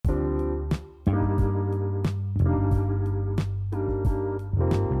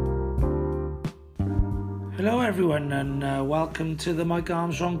Hello everyone, and welcome to the Mike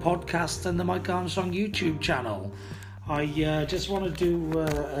Armstrong podcast and the Mike Armstrong YouTube channel. I just want to do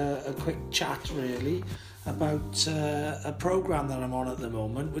a quick chat really about a program that I'm on at the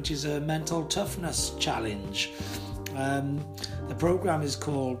moment, which is a Mental Toughness challenge. The program is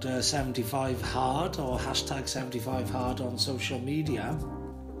called 75 Hard or hashtag 75 Hard on social media,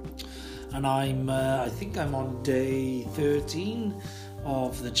 and I think I'm on day 13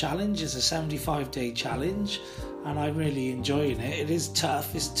 of the challenge. It's a 75-day challenge, and I'm really enjoying it. It is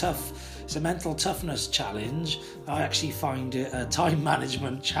tough. It's a mental toughness challenge. I actually find it a time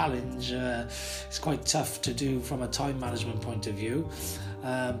management challenge. It's quite tough to do from a time management point of view,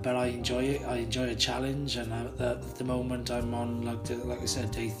 but I enjoy it. I enjoy a challenge, and at the moment I'm on, like I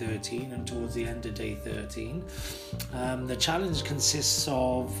said, day 13, and towards the end of day 13. The challenge consists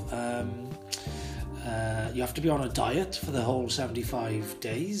of you have to be on a diet for the whole 75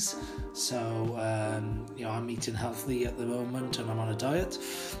 days. So, I'm eating healthy at the moment and I'm on a diet.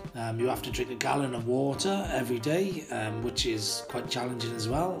 You have to drink a gallon of water every day, which is quite challenging as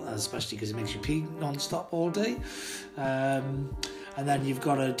well, especially because it makes you pee non-stop all day. And then you've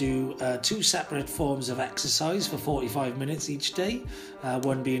got to do 2 separate forms of exercise for 45 minutes each day,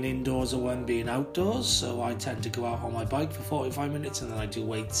 one being indoors or one being outdoors. So I tend to go out on my bike for 45 minutes, and then I do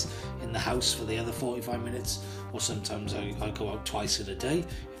weights in the house for the other 45 minutes, or sometimes I go out twice a day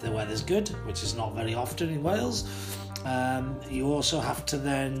if the weather's good, which is not very often in Wales. You also have to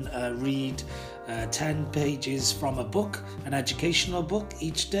then read 10 pages from a book, an educational book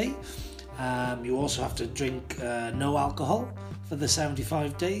each day. You also have to drink no alcohol for the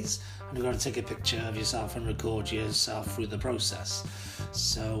 75 days, and you've got to take a picture of yourself and record yourself through the process.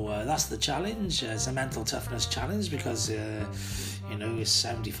 So that's the challenge. It's a mental toughness challenge because it's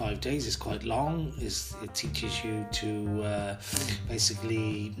 75 days. It's quite long. It teaches you to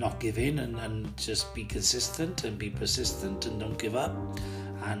basically not give in and just be consistent and be persistent and don't give up.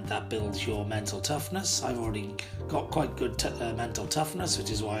 And that builds your mental toughness. I've already got quite good mental toughness, which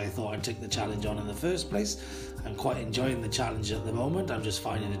is why I thought I'd take the challenge on in the first place. I'm quite enjoying the challenge at the moment. I'm just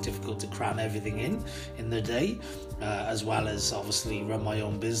finding it difficult to cram everything in the day, as well as obviously run my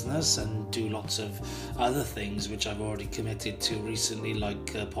own business and do lots of other things which I've already committed to recently, like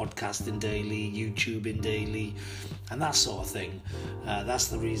podcasting daily, YouTubing daily, and that sort of thing. That's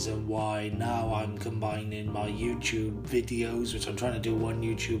the reason why now I'm combining my YouTube videos, which I'm trying to do one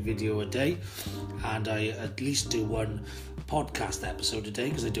YouTube video a day, and I at least do one podcast episode a day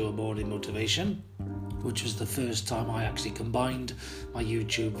because I do a morning motivation, which was the first time I actually combined my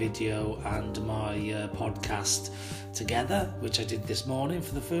YouTube video and my podcast together, which I did this morning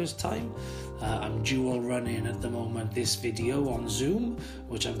for the first time. I'm dual running at the moment this video on Zoom,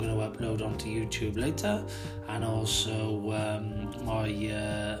 which I'm going to upload onto YouTube later, and also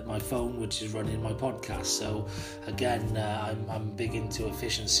my phone, which is running my podcast. So again, I'm big into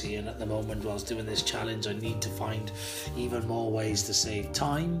efficiency, and at the moment whilst doing this challenge I need to find even more ways to save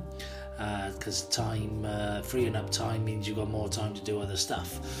time, because freeing up time means you've got more time to do other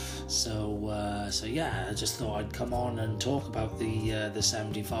stuff. So I just thought I'd come on and talk about the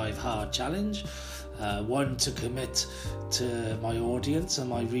 75 Hard challenge. One, to commit to my audience and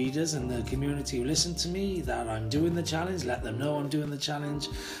my readers and the community who listen to me that I'm doing the challenge, let them know I'm doing the challenge,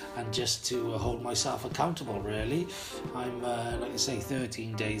 and just to hold myself accountable really. I'm like I say,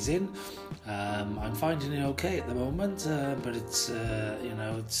 13 days in. I'm finding it okay at the moment, but it's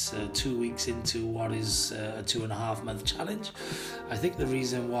 2 weeks into what is a 2.5 month challenge. I think the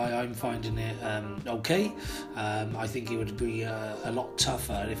reason why I'm finding it okay, I think it would be a lot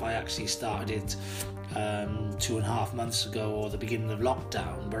tougher if I actually started it 2.5 months ago or the beginning of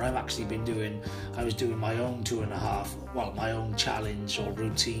lockdown, but I've actually I was doing my own my own challenge or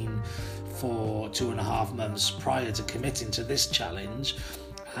routine for 2.5 months prior to committing to this challenge,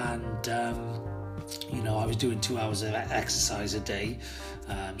 and I was doing 2 hours of exercise a day,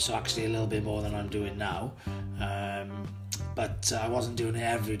 so actually a little bit more than I'm doing now. But I wasn't doing it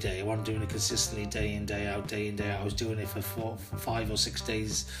every day. I wasn't doing it consistently day in, day out. I was doing it for 5 or 6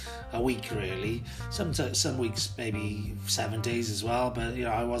 days a week, really. Some weeks, maybe 7 days as well. But,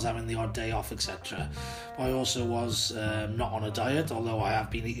 I was having the odd day off, etc. I also was not on a diet, although I have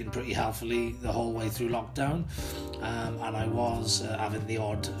been eating pretty healthily the whole way through lockdown. And I was having the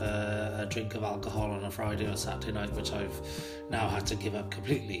odd drink of alcohol on a Friday or Saturday night, which I've now had to give up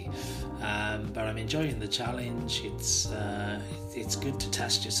completely. But I'm enjoying the challenge. It's good to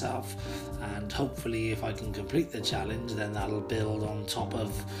test yourself, and hopefully if I can complete the challenge, then that'll build on top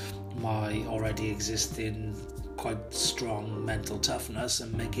of my already existing quite strong mental toughness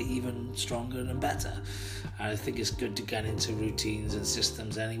and make it even stronger and better. And I think it's good to get into routines and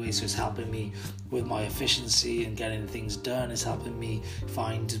systems anyway, so it's helping me with my efficiency and getting things done. It's helping me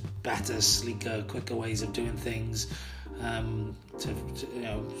find better, sleeker, quicker ways of doing things, so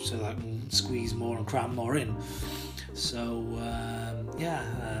that I can squeeze more and cram more in. So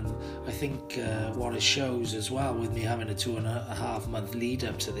I think what it shows as well, with me having a 2.5 month lead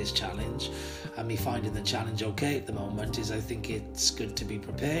up to this challenge and me finding the challenge okay at the moment, is I think it's good to be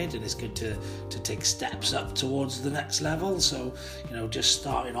prepared, and it's good to take steps up towards the next level. So just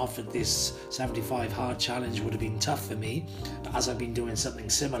starting off at this 75 hard challenge would have been tough for me, but as I've been doing something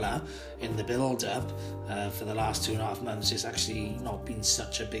similar in the build up for the last 2.5 months, it's actually not been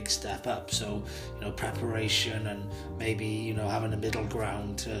such a big step up. So preparation and maybe having a middle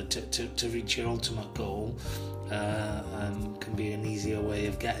ground to reach your ultimate goal can be an easier way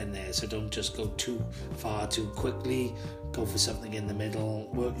of getting there. So don't just go too far too quickly. Go for something in the middle,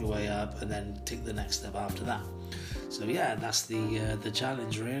 work your way up, and then take the next step after that. So that's the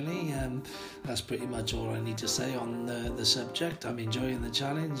challenge really. That's pretty much all I need to say on the subject. I'm enjoying the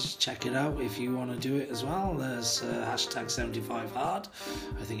challenge. Check it out if you want to do it as well. There's #75hard.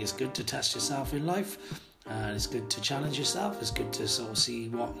 I think it's good to test yourself in life. And it's good to challenge yourself. It's good to sort of see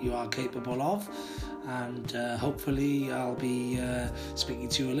what you are capable of, and hopefully I'll be speaking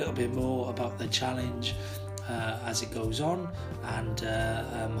to you a little bit more about the challenge as it goes on, and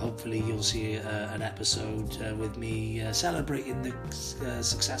hopefully you'll see an episode with me celebrating the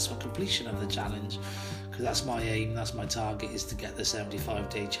successful completion of the challenge, because that's my aim, that's my target, is to get the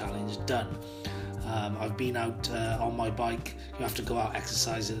 75-day challenge done. I've been out on my bike. You have to go out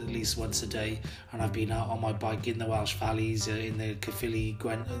exercising at least once a day, and I've been out on my bike in the Welsh Valleys, in the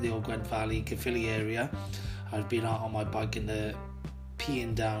the old Gwent Valley, Caerphilly area. I've been out on my bike in the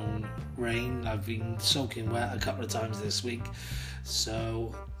peeing down rain. I've been soaking wet a couple of times this week,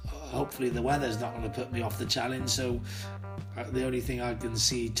 so hopefully the weather's not going to put me off the challenge. So the only thing I can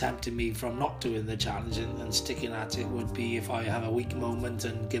see tempting me from not doing the challenge and sticking at it would be if I have a weak moment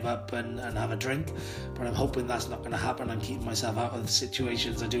and give up and have a drink, but I'm hoping that's not going to happen. I'm keeping myself out of the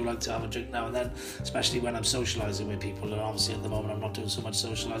situations. I do like to have a drink now and then, especially when I'm socialising with people, and obviously at the moment I'm not doing so much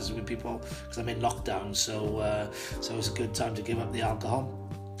socialising with people because I'm in lockdown, so it's a good time to give up the alcohol.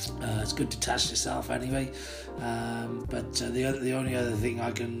 It's good to test yourself anyway, but the only other thing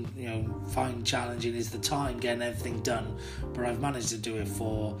I can find challenging is the time, getting everything done, but I've managed to do it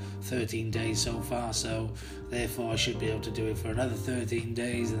for 13 days so far, so therefore I should be able to do it for another 13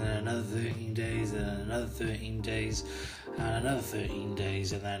 days, and then another 13 days, and then another 13 days, and another 13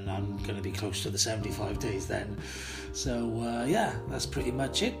 days, and then I'm going to be close to the 75 days then. So that's pretty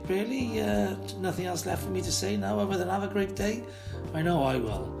much it really. Nothing else left for me to say now other than have a great day. I know I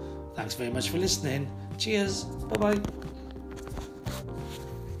will. Thanks very much for listening. Cheers. Bye bye.